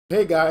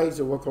Hey guys,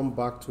 and welcome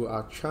back to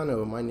our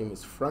channel. My name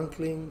is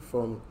Franklin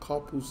from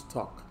Couples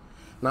Talk.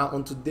 Now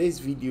on today's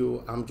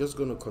video, I'm just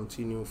going to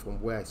continue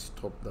from where I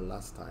stopped the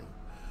last time.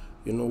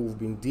 We've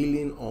been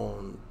dealing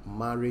on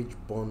marriage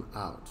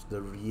burnout,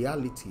 the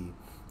reality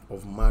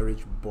of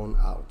marriage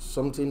burnout.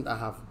 Something I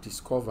have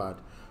discovered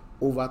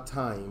over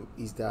time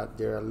is that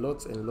there are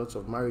lots and lots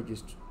of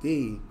marriages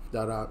today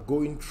that are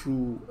going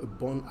through a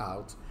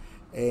burnout,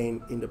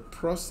 and in the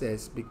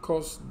process,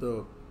 because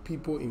the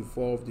people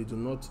involved, they do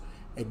not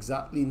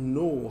exactly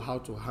know how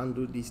to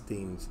handle these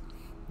things,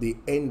 they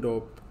end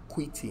up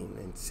quitting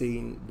and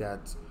saying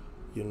that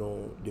they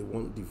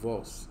want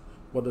divorce.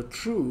 But the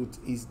truth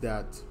is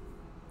that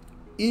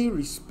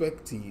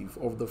irrespective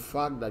of the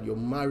fact that your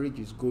marriage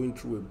is going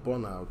through a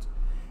burnout,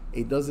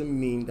 it doesn't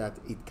mean that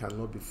it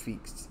cannot be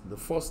fixed. The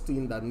first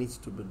thing that needs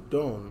to be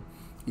done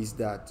is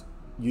that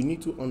you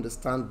need to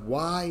understand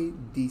why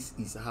this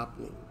is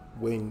happening.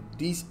 When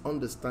this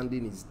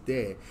understanding is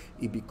there,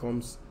 it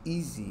becomes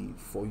easy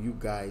for you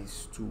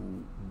guys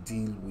to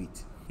deal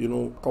with.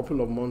 A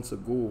couple of months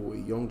ago, a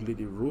young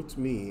lady wrote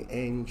me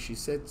and she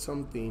said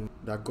something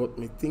that got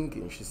me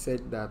thinking. She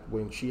said that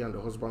when she and the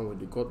husband, when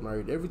they got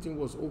married, everything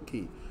was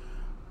okay.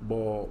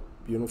 But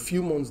a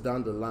few months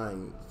down the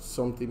line,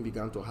 something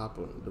began to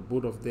happen. The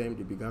both of them,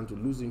 they began to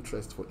lose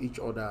interest for each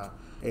other.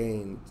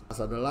 And as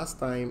at the last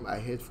time I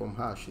heard from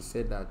her, she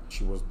said that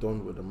she was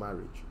done with the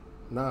marriage.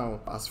 Now,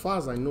 as far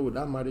as I know,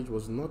 that marriage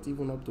was not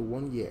even up to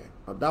 1 year.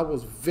 Now, that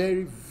was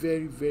very,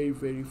 very, very,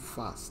 very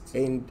fast.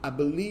 And I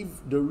believe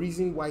the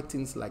reason why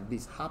things like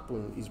this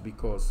happen is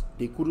because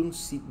they couldn't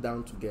sit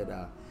down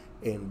together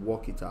and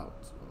work it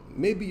out.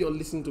 Maybe you're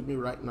listening to me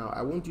right now.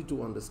 I want you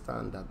to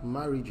understand that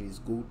marriages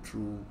go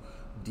through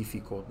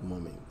difficult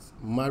moments.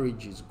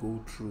 Marriages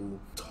go through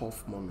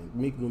tough moments.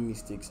 Make no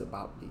mistakes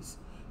about this.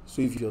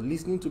 So if you're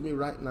listening to me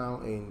right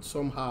now and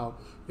somehow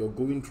you're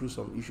going through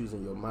some issues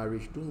in your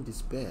marriage, don't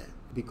despair,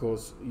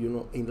 because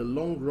in the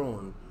long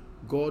run,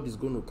 God is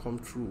going to come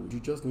through. You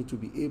just need to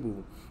be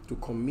able to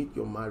commit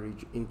your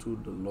marriage into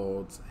the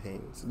Lord's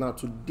hands. Now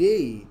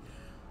today,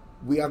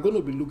 we are going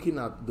to be looking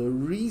at the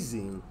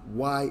reason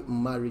why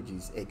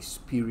marriages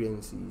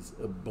experiences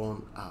a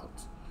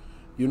burnout.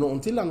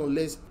 Until and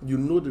unless you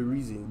know the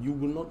reason, you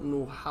will not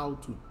know how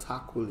to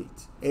tackle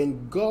it.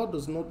 And God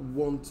does not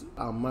want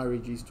our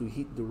marriages to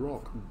hit the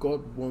rock.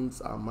 God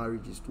wants our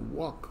marriages to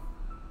work.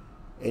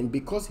 And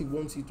because He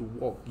wants it to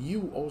work,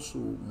 you also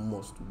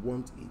must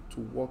want it to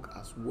work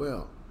as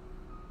well.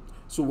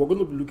 So we're going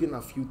to be looking at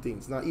a few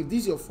things. Now, if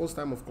this is your first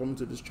time of coming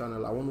to this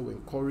channel, I want to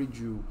encourage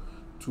you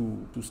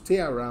to stay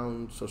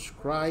around,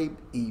 subscribe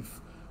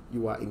if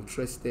you are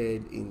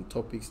interested in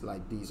topics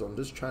like this. On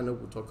this channel,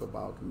 we'll talk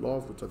about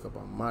love, we'll talk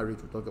about marriage,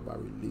 we'll talk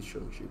about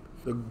relationship.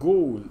 The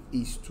goal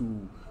is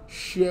to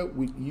share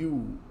with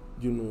you,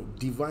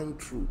 divine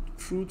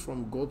truth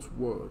from God's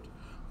word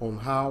on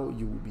how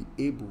you will be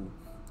able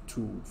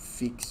to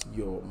fix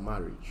your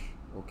marriage.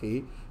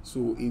 Okay,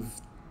 so if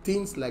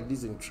things like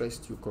this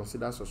interest you,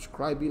 consider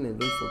subscribing, and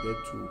don't forget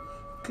to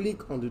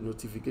click on the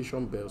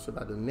notification bell so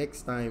that the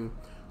next time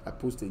I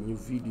post a new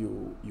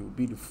video, you'll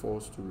be the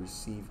first to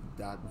receive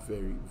that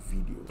very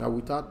video. Now,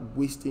 without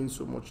wasting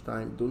so much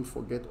time, don't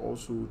forget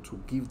also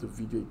to give the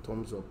video a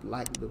thumbs up,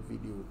 like the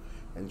video,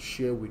 and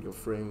share with your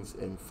friends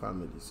and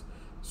families.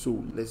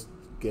 So let's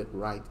get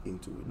right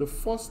into it. The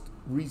first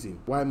reason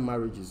why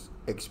marriages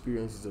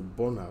experiences a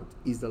burnout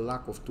is the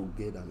lack of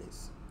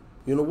togetherness.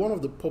 One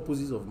of the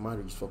purposes of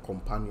marriage is for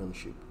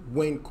companionship.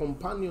 When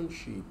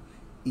companionship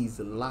is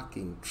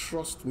lacking,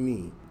 trust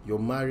me, your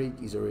marriage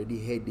is already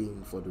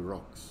heading for the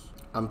rocks.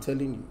 I'm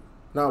telling you.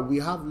 Now, we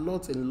have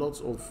lots and lots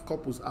of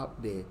couples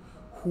out there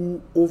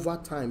who over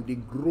time they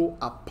grow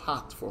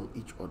apart from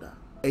each other.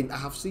 And I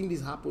have seen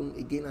this happen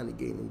again and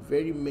again in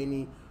very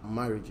many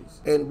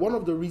marriages. And one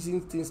of the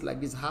reasons things like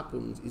this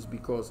happens is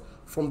because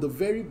from the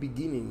very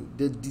beginning,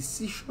 the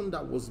decision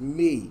that was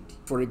made,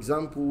 for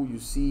example, you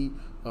see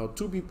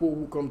two people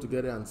who come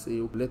together and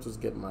say, okay, let us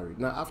get married.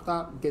 Now,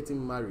 after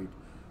getting married,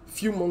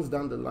 few months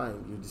down the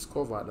line, you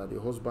discover that the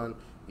husband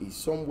is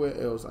somewhere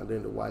else and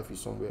then the wife is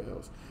somewhere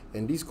else.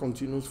 And this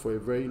continues for a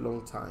very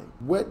long time.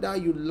 Whether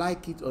you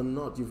like it or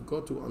not, you've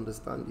got to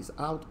understand this.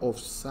 Out of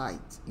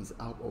sight is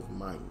out of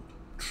mind.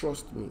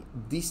 Trust me,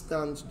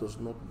 distance does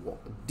not work.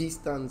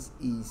 Distance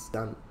is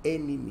an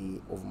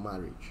enemy of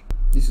marriage.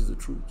 This is the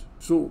truth.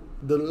 So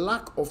the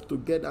lack of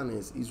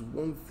togetherness is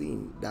one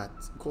thing that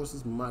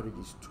causes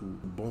marriages to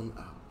burn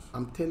out.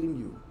 I'm telling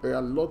you, there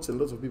are lots and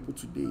lots of people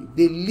today,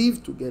 they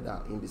live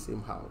together in the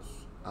same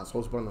house as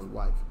husband and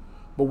wife.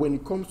 But when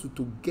it comes to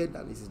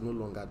togetherness, it's no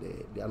longer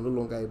there. They are no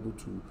longer able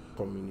to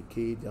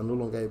communicate. They are no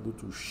longer able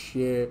to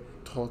share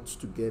thoughts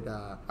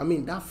together. I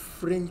mean, that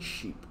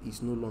friendship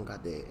is no longer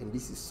there. And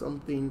this is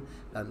something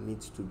that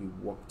needs to be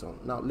worked on.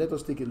 Now, let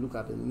us take a look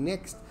at the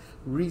next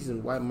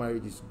reason why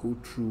marriages go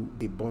through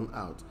a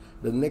burnout.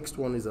 The next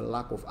one is a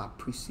lack of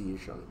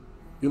appreciation.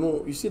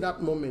 You see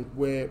that moment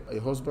where a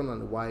husband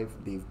and a wife,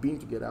 they've been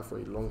together for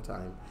a long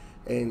time.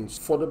 And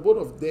for the both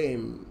of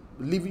them,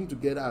 living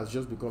together has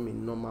just become a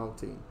normal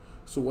thing.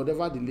 So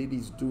whatever the lady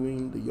is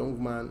doing, the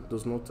young man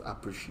does not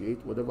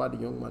appreciate. Whatever the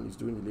young man is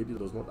doing, the lady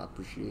does not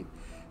appreciate.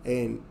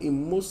 And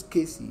in most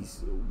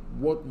cases,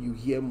 what you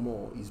hear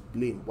more is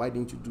blame. Why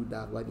didn't you do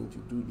that? Why didn't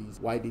you do this?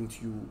 Why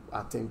didn't you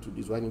attend to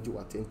this? Why didn't you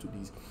attend to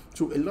this?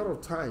 So a lot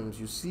of times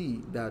you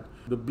see that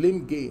the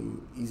blame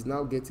game is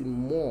now getting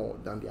more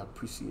than the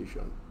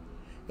appreciation.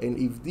 And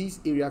if this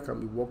area can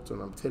be worked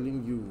on, I'm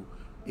telling you,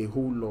 a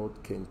whole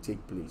lot can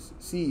take place.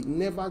 See,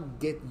 never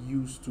get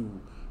used to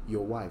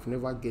your wife.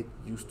 Never get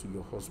used to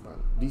your husband.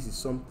 This is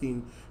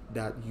something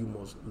that you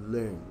must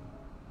learn.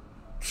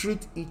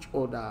 Treat each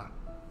other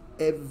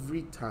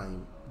every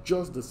time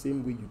just the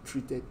same way you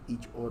treated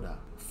each other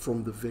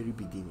from the very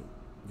beginning.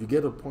 You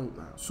get a point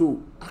now?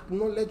 So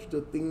acknowledge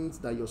the things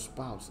that your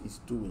spouse is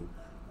doing.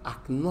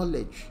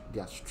 Acknowledge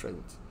their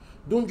strength.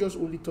 Don't just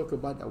only talk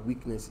about their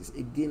weaknesses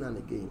again and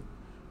again.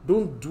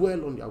 Don't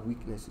dwell on their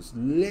weaknesses.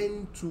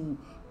 Learn to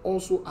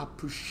also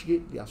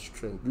appreciate their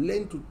strength.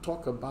 Learn to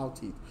talk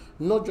about it,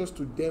 not just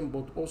to them,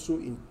 but also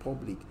in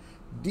public.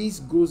 This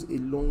goes a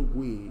long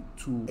way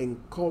to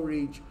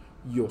encourage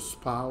your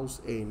spouse,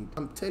 and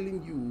I'm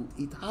telling you,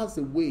 it has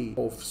a way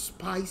of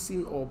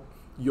spicing up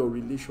your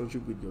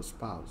relationship with your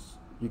spouse.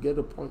 You get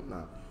the point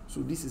now? So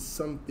this is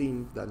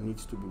something that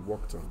needs to be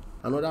worked on.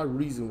 Another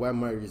reason why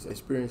marriage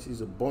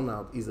experiences a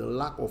burnout is a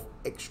lack of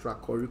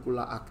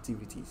extracurricular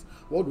activities.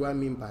 What do I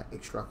mean by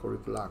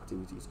extracurricular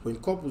activities? When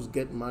couples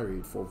get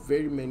married, for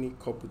very many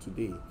couples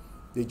today,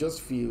 they just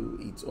feel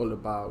it's all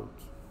about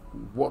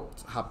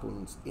what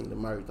happens in the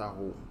marital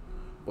home.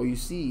 But you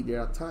see, there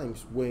are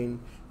times when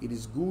it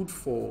is good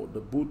for the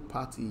both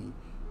party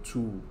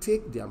to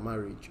take their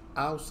marriage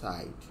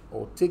outside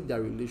or take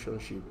their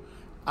relationship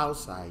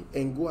outside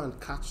and go and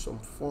catch some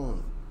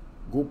fun.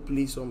 Go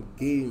play some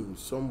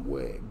games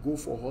somewhere. Go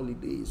for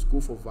holidays. Go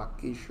for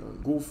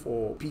vacation. Go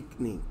for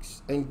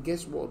picnics. And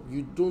guess what?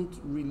 You don't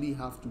really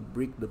have to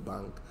break the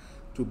bank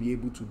to be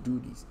able to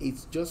do this.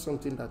 It's just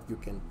something that you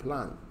can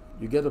plan.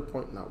 You get the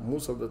point now.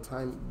 Most of the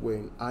time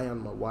when I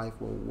and my wife,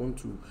 when we want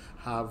to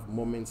have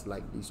moments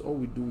like this, all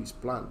we do is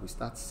plan. We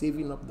start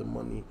saving up the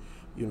money,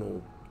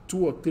 2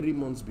 or 3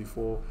 months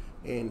before.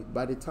 And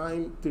by the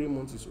time 3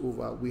 months is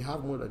over, we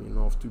have more than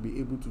enough to be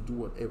able to do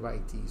whatever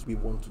it is we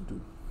want to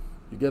do.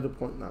 You get the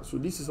point now. So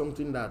this is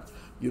something that,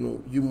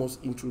 you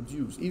must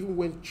introduce. Even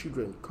when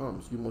children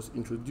comes, you must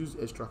introduce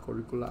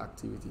extracurricular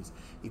activities.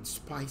 It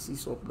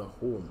spices up the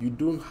home. You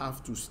don't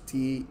have to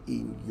stay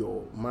in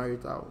your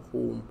marital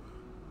home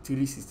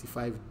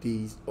 365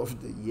 days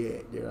of the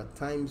year. There are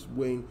times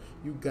when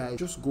you guys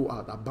just go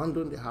out,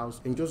 abandon the house,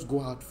 and just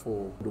go out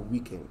for the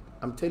weekend.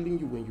 I'm telling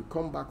you, when you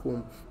come back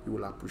home, you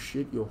will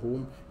appreciate your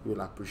home, you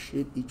will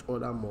appreciate each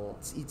other more.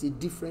 It's a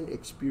different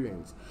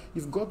experience.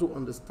 You've got to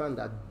understand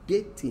that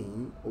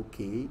dating,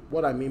 okay,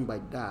 what I mean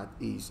by that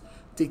is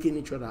taking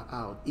each other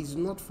out is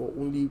not for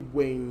only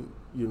when,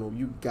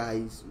 you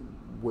guys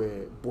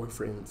were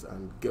boyfriends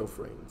and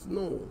girlfriends.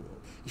 No,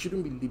 it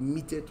shouldn't be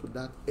limited to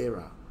that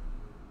era.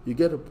 You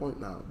get the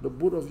point now. The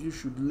both of you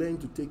should learn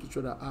to take each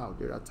other out.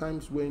 There are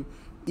times when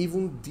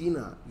even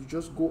dinner, you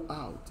just go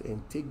out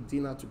and take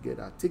dinner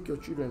together. Take your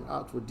children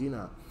out for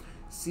dinner.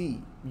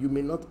 See, you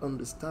may not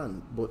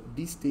understand, but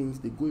these things,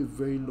 they go a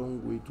very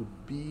long way to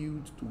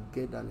build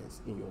togetherness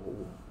in your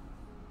home.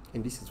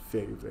 And this is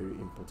very, very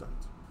important.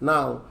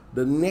 Now,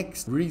 the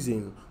next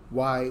reason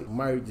why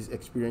marriages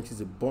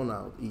experiences a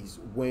burnout is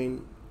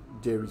when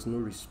there is no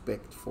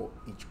respect for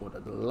each other,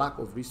 the lack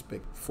of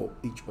respect for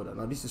each other.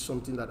 Now, this is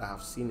something that I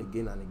have seen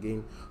again and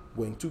again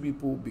when two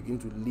people begin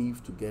to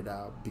live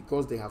together.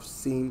 Because they have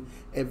seen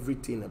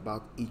everything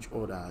about each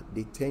other,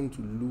 they tend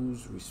to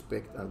lose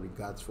respect and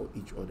regards for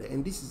each other.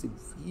 And this is a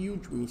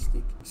huge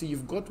mistake. See,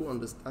 you've got to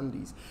understand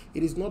this.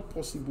 It is not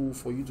possible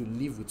for you to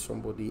live with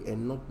somebody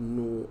and not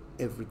know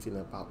everything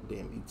about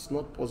them. It's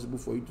not possible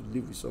for you to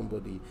live with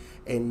somebody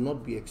and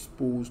not be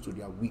exposed to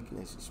their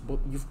weaknesses. But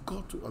you've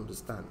got to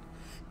understand,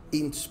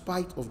 in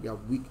spite of their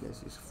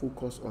weaknesses,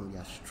 focus on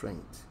their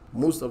strength.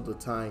 Most of the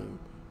time,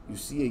 you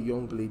see a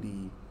young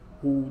lady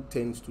who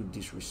tends to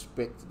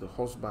disrespect the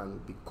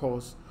husband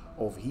because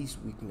of his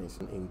weakness.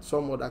 And in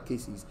some other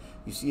cases,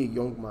 you see a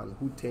young man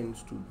who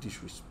tends to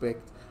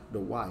disrespect the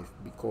wife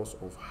because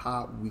of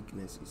her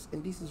weaknesses.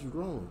 And this is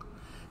wrong.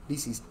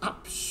 This is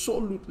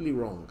absolutely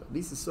wrong.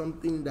 This is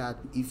something that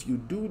if you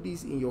do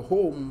this in your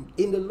home,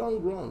 in the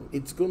long run,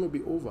 it's going to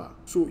be over.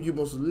 So you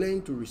must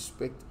learn to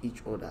respect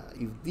each other.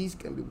 If this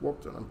can be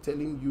worked on, I'm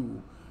telling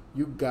you,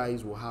 you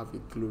guys will have a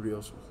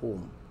glorious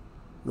home.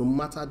 No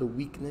matter the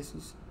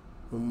weaknesses,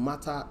 no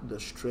matter the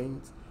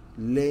strength,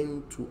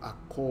 learn to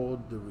accord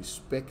the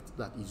respect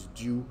that is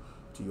due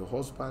to your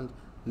husband.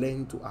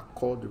 Learn to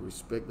accord the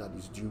respect that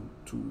is due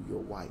to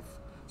your wife.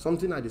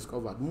 Something I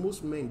discovered,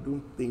 most men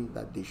don't think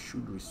that they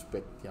should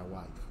respect their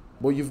wife.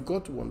 But you've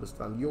got to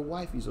understand, your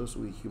wife is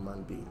also a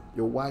human being.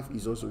 Your wife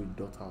is also a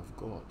daughter of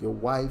God. Your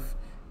wife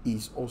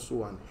is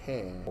also an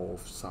heir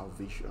of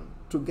salvation.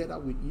 Together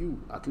with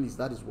you, at least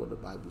that is what the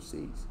Bible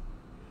says.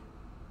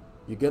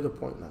 You get the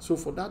point now? So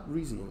for that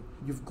reason,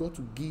 you've got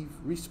to give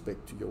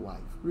respect to your wife.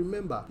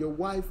 Remember, your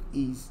wife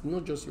is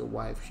not just your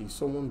wife. She's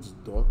someone's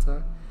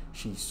daughter.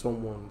 She's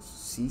someone's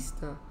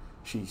sister.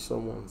 She's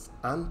someone's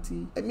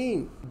auntie. I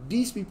mean,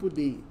 these people,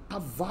 they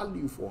have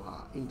value for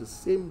her. In the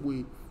same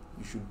way,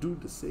 you should do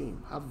the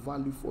same. Have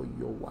value for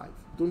your wife.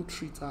 Don't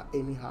treat her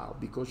anyhow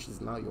because she's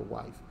now your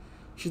wife.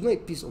 She's not a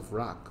piece of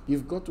rock.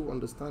 You've got to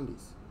understand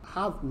this.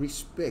 Have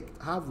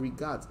respect, have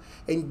regards.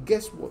 And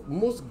guess what?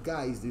 Most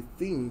guys, they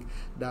think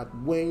that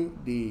when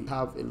they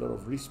have a lot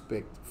of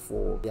respect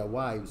for their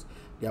wives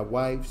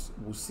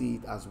will see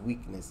it as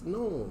weakness.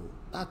 No,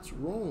 that's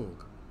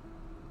wrong.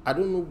 I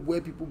don't know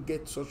where people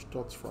get such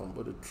thoughts from,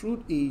 but the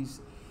truth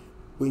is,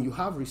 when you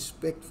have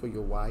respect for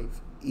your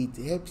wife, it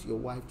helps your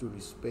wife to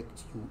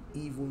respect you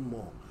even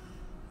more.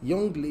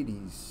 Young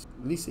ladies,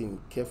 listen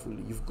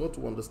carefully. You've got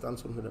to understand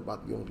something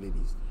about young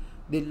ladies.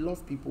 They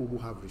love people who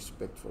have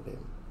respect for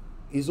them.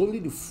 It's only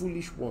the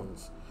foolish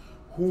ones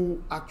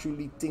who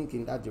actually think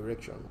in that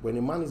direction. When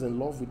a man is in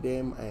love with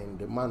them and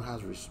the man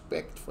has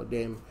respect for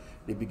them,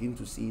 they begin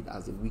to see it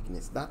as a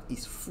weakness. That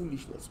is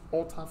foolishness,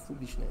 utter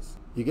foolishness.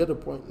 You get the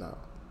point now?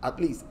 At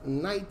least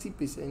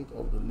 90%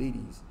 of the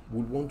ladies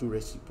will want to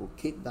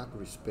reciprocate that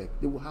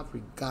respect. They will have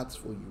regards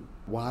for you.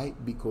 Why?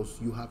 Because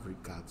you have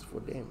regards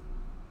for them.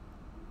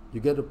 You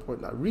get the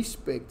point now?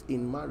 Respect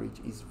in marriage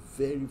is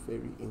very,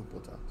 very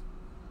important.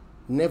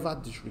 Never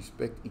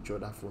disrespect each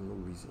other for no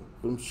reason.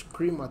 Don't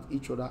scream at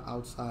each other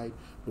outside.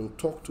 Don't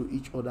talk to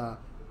each other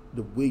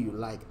the way you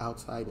like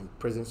outside in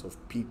presence of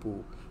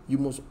people. You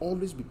must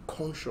always be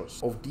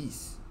conscious of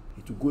this.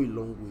 It will go a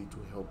long way to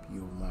help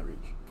your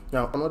marriage.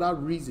 Now, another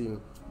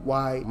reason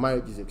why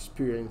marriages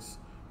experience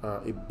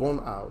a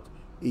burnout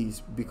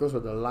is because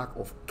of the lack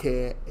of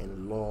care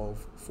and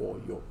love for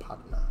your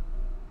partner.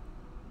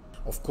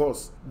 Of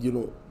course,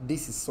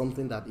 this is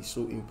something that is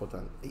so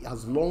important.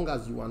 As long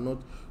as you are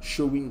not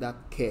showing that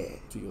care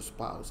to your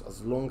spouse,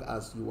 as long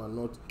as you are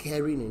not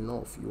caring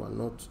enough, you are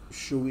not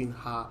showing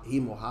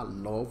him or her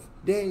love,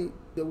 then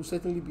there will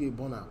certainly be a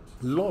burnout.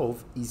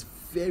 Love is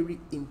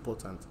very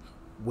important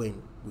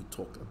when we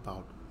talk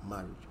about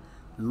marriage.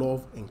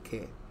 Love and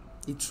care.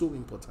 It's so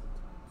important.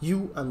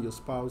 You and your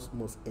spouse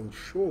must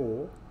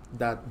ensure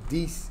that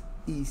this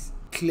is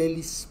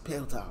clearly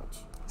spelled out.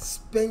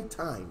 Spend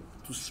time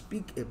to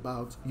speak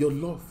about your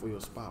love for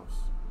your spouse.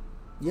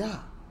 Yeah,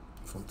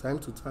 from time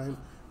to time,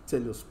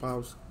 tell your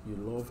spouse you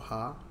love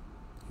her,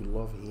 you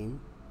love him,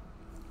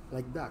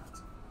 like that.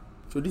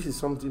 So this is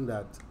something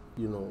that,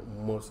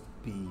 must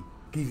be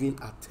given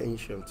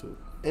attention to.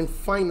 And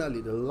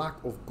finally, the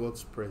lack of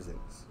God's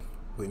presence.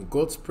 When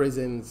God's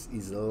presence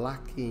is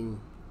lacking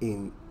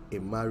in a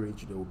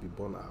marriage, there will be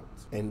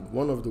burnout. And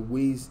one of the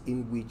ways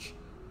in which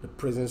the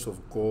presence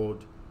of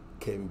God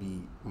can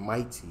be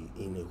mighty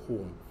in a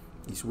home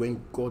is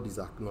when God is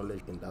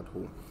acknowledged in that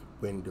home,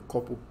 when the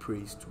couple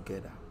prays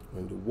together,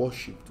 when they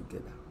worship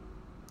together,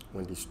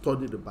 when they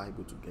study the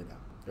Bible together.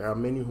 There are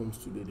many homes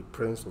today, the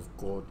presence of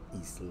God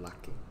is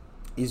lacking.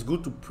 It's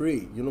good to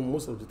pray.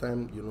 Most of the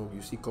time,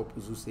 you see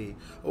couples who say,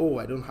 oh,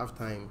 I don't have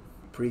time,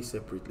 pray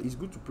separately. It's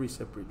good to pray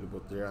separately,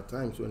 but there are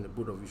times when the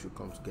both of you should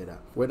come together.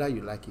 Whether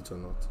you like it or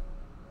not,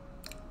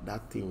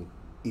 that thing,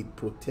 it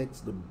protects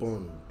the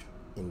bond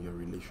in your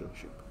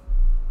relationship.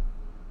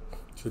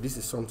 So this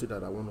is something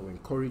that I want to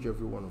encourage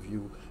every one of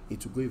you.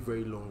 It will go a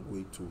very long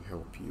way to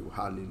help you.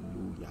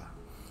 Hallelujah.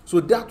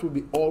 So that will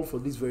be all for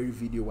this very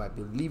video. I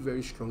believe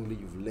very strongly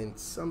you've learned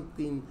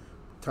something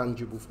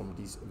tangible from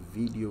this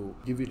video.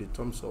 Give it a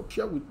thumbs up.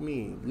 Share with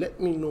me. Let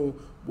me know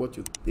what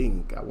you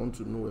think. I want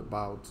to know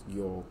about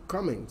your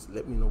comments.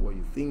 Let me know what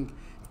you think.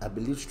 I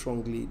believe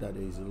strongly that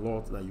there is a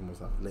lot that you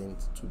must have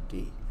learned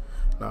today.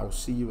 Now I'll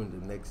see you in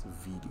the next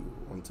video.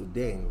 Until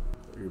then,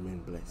 remain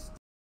blessed.